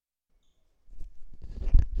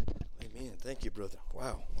Thank you, brother.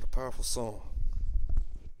 Wow, what a powerful song.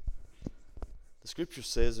 The scripture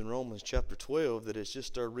says in Romans chapter 12 that it's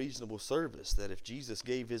just our reasonable service, that if Jesus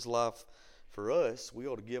gave his life for us, we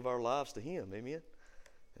ought to give our lives to him. Amen?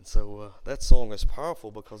 And so that song is powerful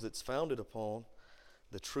because it's founded upon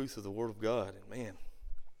the truth of the Word of God. And man,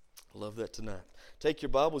 I love that tonight. Take your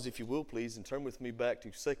Bibles, if you will, please, and turn with me back to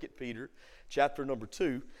 2 Peter chapter number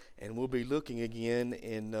 2, and we'll be looking again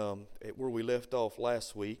at where we left off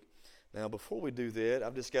last week. Now, before we do that,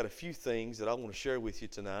 I've just got a few things that I want to share with you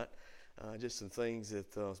tonight. Just some things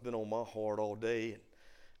that has been on my heart all day.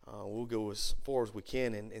 And we'll go as far as we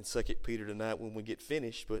can in 2 Peter tonight when we get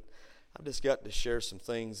finished. But I've just got to share some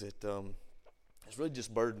things that has really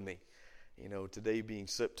just burdened me. You know, today being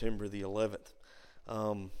September the 11th.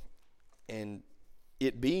 And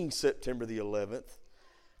it being September the 11th,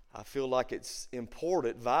 I feel like it's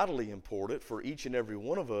important, vitally important for each and every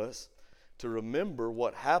one of us to remember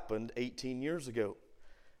what happened 18 years ago.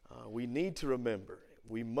 We need to remember.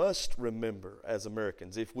 We must remember as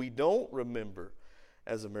Americans. If we don't remember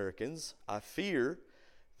as Americans, I fear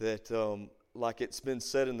that, like it's been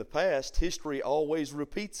said in the past, history always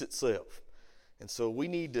repeats itself. And so we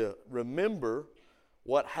need to remember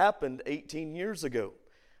what happened 18 years ago.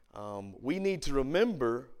 We need to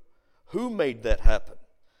remember who made that happen.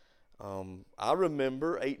 I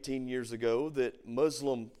remember 18 years ago that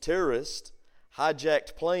Muslim terrorists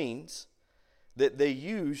hijacked planes that they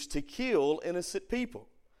used to kill innocent people.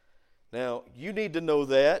 Now, you need to know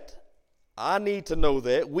that. I need to know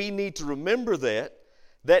that. We need to remember that.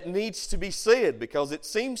 That needs to be said because it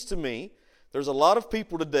seems to me there's a lot of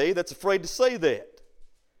people today that's afraid to say that.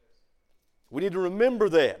 We need to remember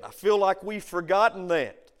that. I feel like we've forgotten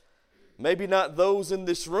that. Maybe not those in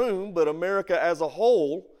this room, but America as a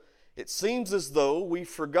whole. It seems as though we've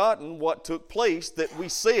forgotten what took place that we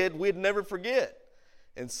said we'd never forget.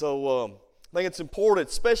 And so I think it's important,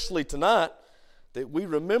 especially tonight, that we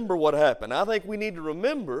remember what happened. I think we need to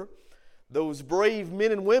remember those brave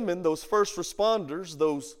men and women, those first responders,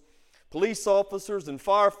 those police officers and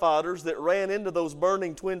firefighters that ran into those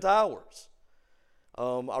burning Twin Towers.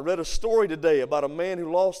 I read a story today about a man who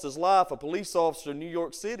lost his life, a police officer in New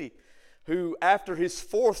York City, who after his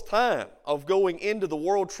fourth time of going into the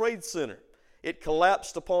World Trade Center, it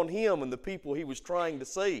collapsed upon him and the people he was trying to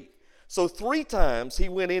save. So 3 times he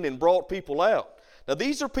went in and brought people out. Now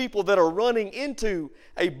these are people that are running into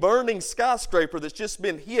a burning skyscraper that's just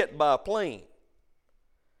been hit by a plane.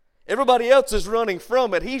 Everybody else is running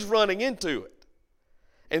from it. He's running into it.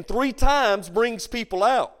 And 3 times brings people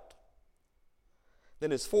out.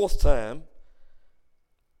 Then his 4th time,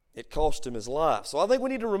 it cost him his life. So I think we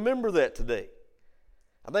need to remember that today.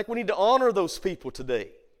 I think we need to honor those people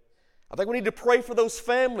today. I think we need to pray for those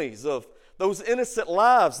families of those innocent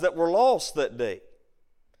lives that were lost that day.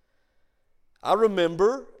 I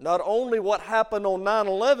remember not only what happened on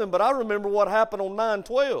 9/11, but I remember what happened on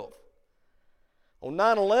 9/12. On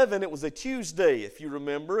 9/11, it was a Tuesday, if you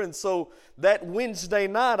remember, and so that Wednesday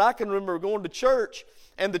night, I can remember going to church,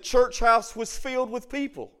 and the church house was filled with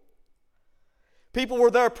people. People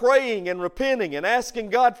were there praying and repenting and asking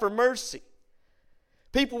God for mercy.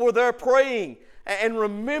 People were there praying and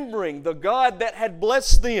remembering the God that had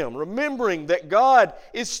blessed them, remembering that God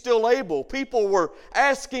is still able. People were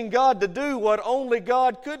asking God to do what only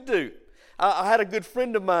God could do. I had a good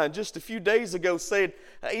friend of mine just a few days ago said,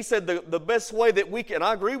 he said the best way that we can,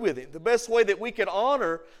 I agree with him, the best way that we can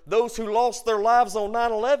honor those who lost their lives on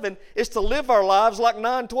 9/11 is to live our lives like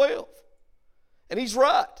 9/12. And he's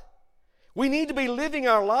right. We need to be living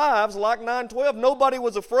our lives like 9/12. Nobody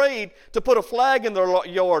was afraid to put a flag in their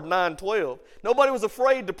yard 9/12. Nobody was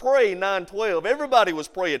afraid to pray 9/12. Everybody was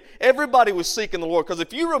praying. Everybody was seeking the Lord. Because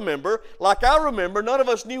if you remember, like I remember, none of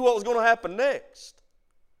us knew what was going to happen next.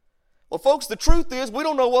 Well, folks, the truth is we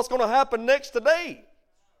don't know what's going to happen next today.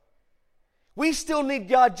 We still need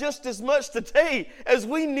God just as much today as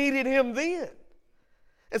we needed Him then.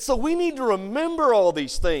 And so we need to remember all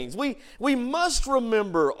these things. We must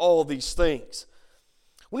remember all these things.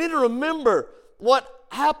 We need to remember what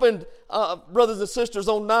happened, brothers and sisters,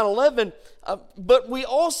 on 9/11. But we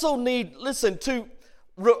also need, to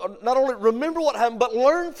not only remember what happened, but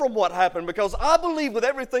learn from what happened. Because I believe with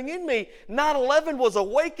everything in me, 9/11 was a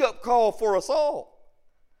wake-up call for us all.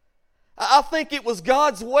 I think it was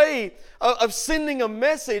God's way of sending a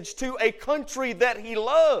message to a country that He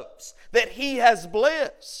loves, that He has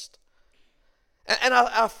blessed. And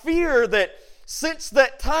I fear that Since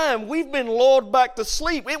that time, we've been lulled back to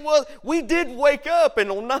sleep. We did wake up, and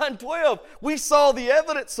on 9/12, we saw the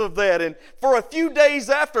evidence of that. And for a few days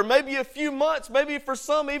after, maybe a few months, maybe for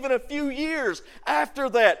some even a few years after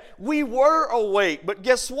that, we were awake. But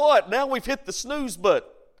guess what? Now we've hit the snooze button.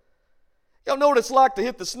 Y'all know what it's like to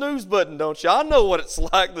hit the snooze button, don't you? I know what it's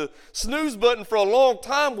like. The snooze button for a long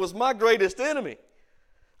time was my greatest enemy.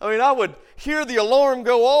 I mean, I would hear the alarm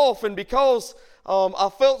go off, and because I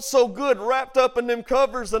felt so good wrapped up in them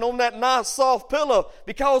covers and on that nice soft pillow,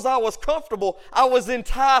 because I was comfortable, I was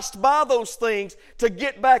enticed by those things to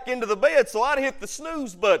get back into the bed, so I'd hit the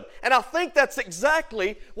snooze button. And I think that's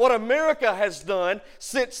exactly what America has done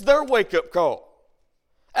since their wake-up call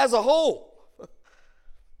as a whole.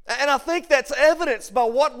 And I think that's evidenced by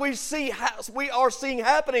what we are seeing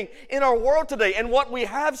happening in our world today, and what we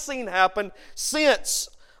have seen happen since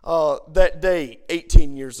that day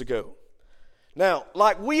 18 years ago. Now,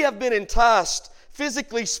 like we have been enticed,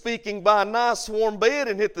 physically speaking, by a nice warm bed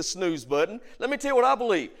and hit the snooze button, let me tell you what I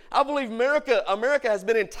believe. I believe America has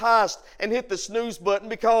been enticed and hit the snooze button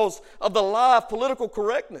because of the lie of political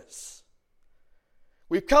correctness.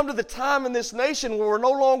 We've come to the time in this nation where we're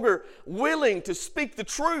no longer willing to speak the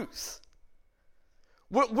truth.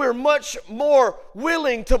 We're much more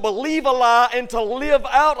willing to believe a lie and to live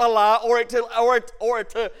out a lie, or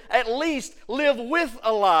to at least live with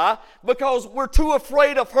a lie, because we're too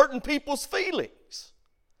afraid of hurting people's feelings.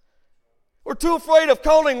 We're too afraid of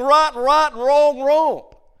calling right and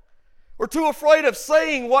wrong. We're too afraid of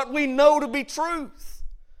saying what we know to be truth.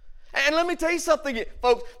 And let me tell you something,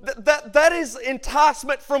 folks, that is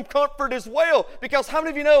enticement from comfort as well, because how many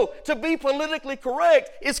of you know to be politically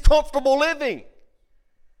correct is comfortable living?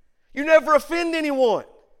 You never offend anyone.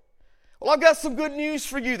 Well, I've got some good news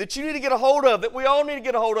for you that you need to get a hold of, that we all need to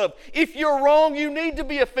get a hold of. If you're wrong, you need to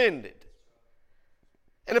be offended.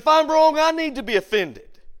 And if I'm wrong, I need to be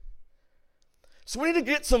offended. So we need to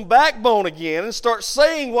get some backbone again and start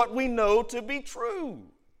saying what we know to be true.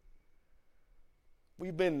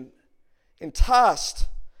 We've been enticed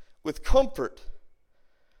with comfort,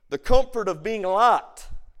 the comfort of being liked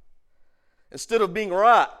instead of being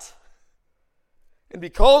right. And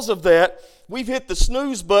because of that, we've hit the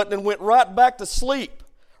snooze button and went right back to sleep.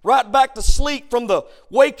 Right back to sleep from the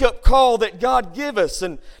wake-up call that God gave us.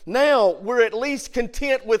 And now we're at least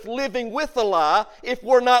content with living with a lie if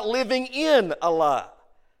we're not living in a lie.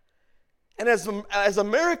 And as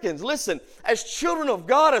Americans, listen, as children of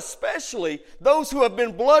God especially, those who have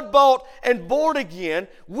been blood-bought and born again,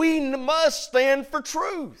 we must stand for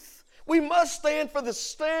truth. We must stand for the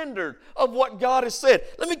standard of what God has said.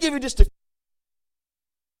 Let me give you just a